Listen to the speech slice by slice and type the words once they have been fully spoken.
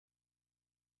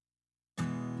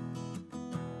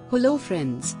Hello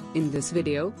friends, in this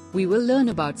video, we will learn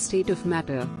about state of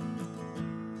matter.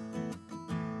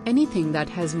 Anything that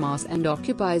has mass and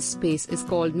occupies space is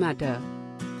called matter.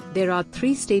 There are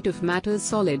three states of matter: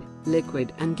 solid,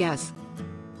 liquid and gas.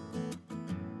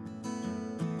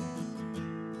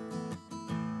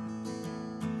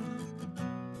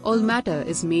 All matter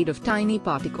is made of tiny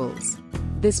particles.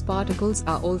 These particles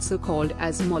are also called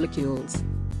as molecules.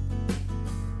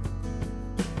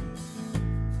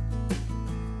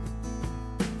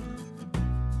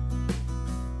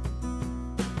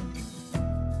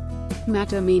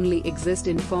 Matter mainly exists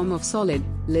in form of solid,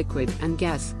 liquid and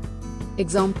gas.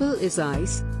 Example is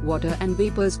ice, water and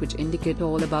vapors, which indicate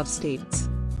all above states.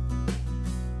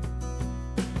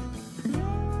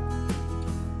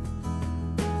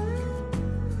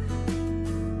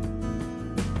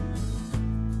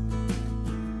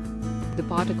 The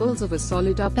particles of a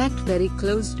solid are packed very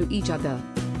close to each other.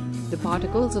 The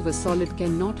particles of a solid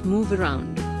cannot move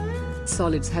around.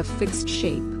 Solids have fixed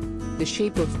shape. The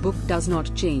shape of book does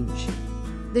not change.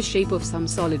 The shape of some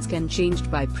solids can change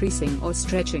by pressing or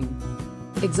stretching.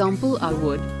 Example are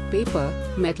wood, paper,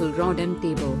 metal rod and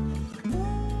table.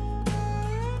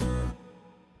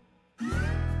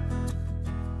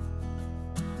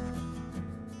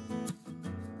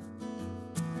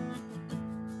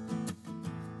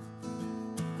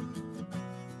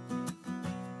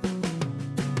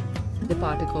 The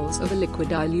particles of a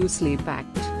liquid are loosely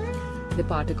packed. The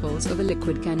particles of a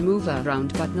liquid can move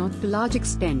around but not to large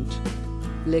extent.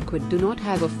 Liquid do not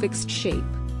have a fixed shape.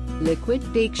 Liquid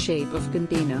take shape of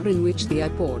container in which they are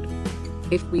poured.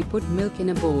 If we put milk in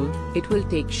a bowl, it will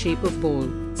take shape of bowl,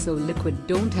 so liquid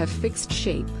don't have fixed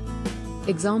shape.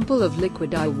 Example of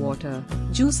liquid are water,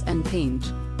 juice and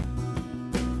paint.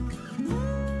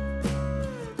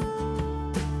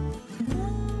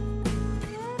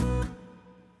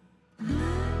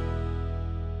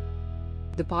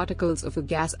 The particles of a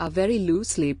gas are very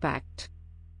loosely packed.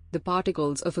 The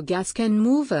particles of a gas can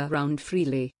move around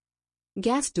freely.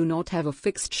 Gas do not have a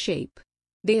fixed shape.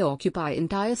 They occupy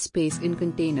entire space in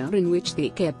container in which they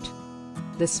kept.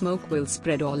 The smoke will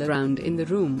spread all around in the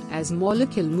room as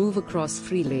molecule move across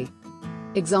freely.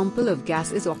 Example of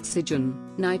gas is oxygen,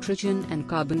 nitrogen and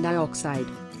carbon dioxide.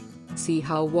 See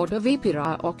how water vapor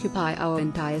occupy our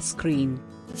entire screen.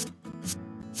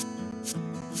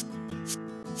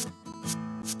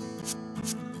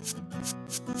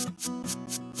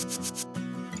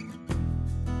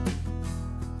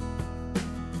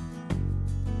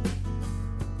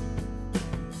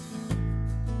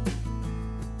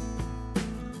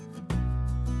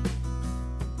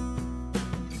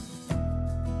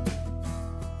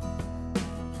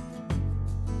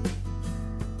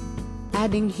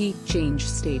 Adding heat change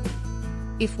state.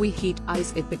 If we heat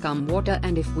ice it become water,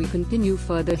 and if we continue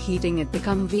further heating it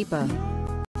become vapor.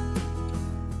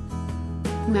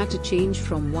 Matter change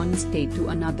from one state to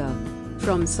another.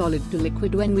 From solid to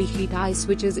liquid. When we heat ice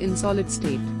which is in solid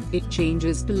state, it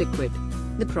changes to liquid.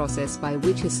 The process by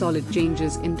which a solid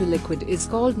changes into liquid is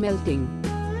called melting.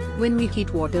 When we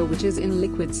heat water which is in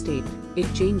liquid state,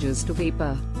 it changes to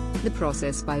vapor. The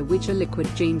process by which a liquid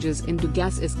changes into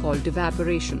gas is called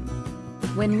evaporation.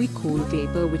 When we cool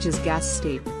vapor which is gas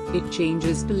state, it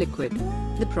changes to liquid.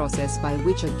 The process by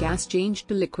which a gas changes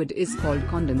to liquid is called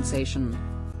condensation.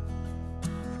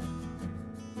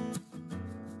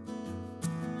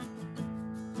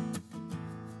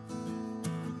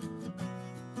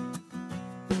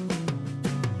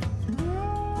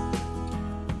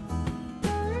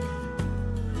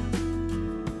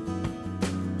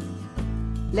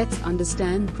 Let's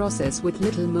understand process with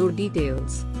little more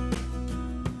details.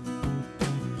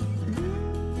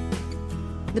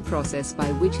 The process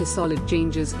by which a solid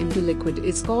changes into liquid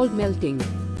is called melting.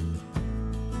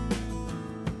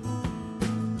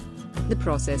 The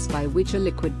process by which a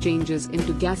liquid changes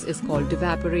into gas is called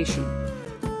evaporation.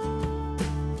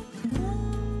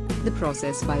 The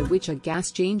process by which a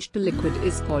gas changes to liquid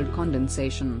is called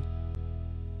condensation.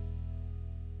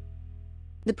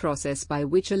 The process by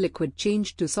which a liquid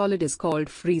changes to solid is called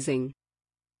freezing.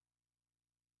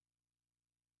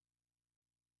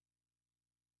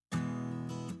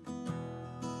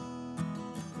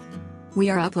 We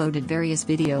are uploaded various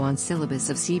video on syllabus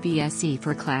of Cbse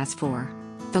for class 4.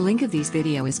 The link of these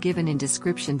video is given in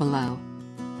description below.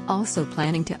 Also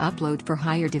planning to upload for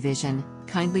higher division,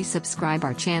 kindly subscribe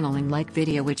our channel and like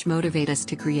video which motivate us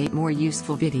to create more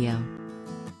useful video.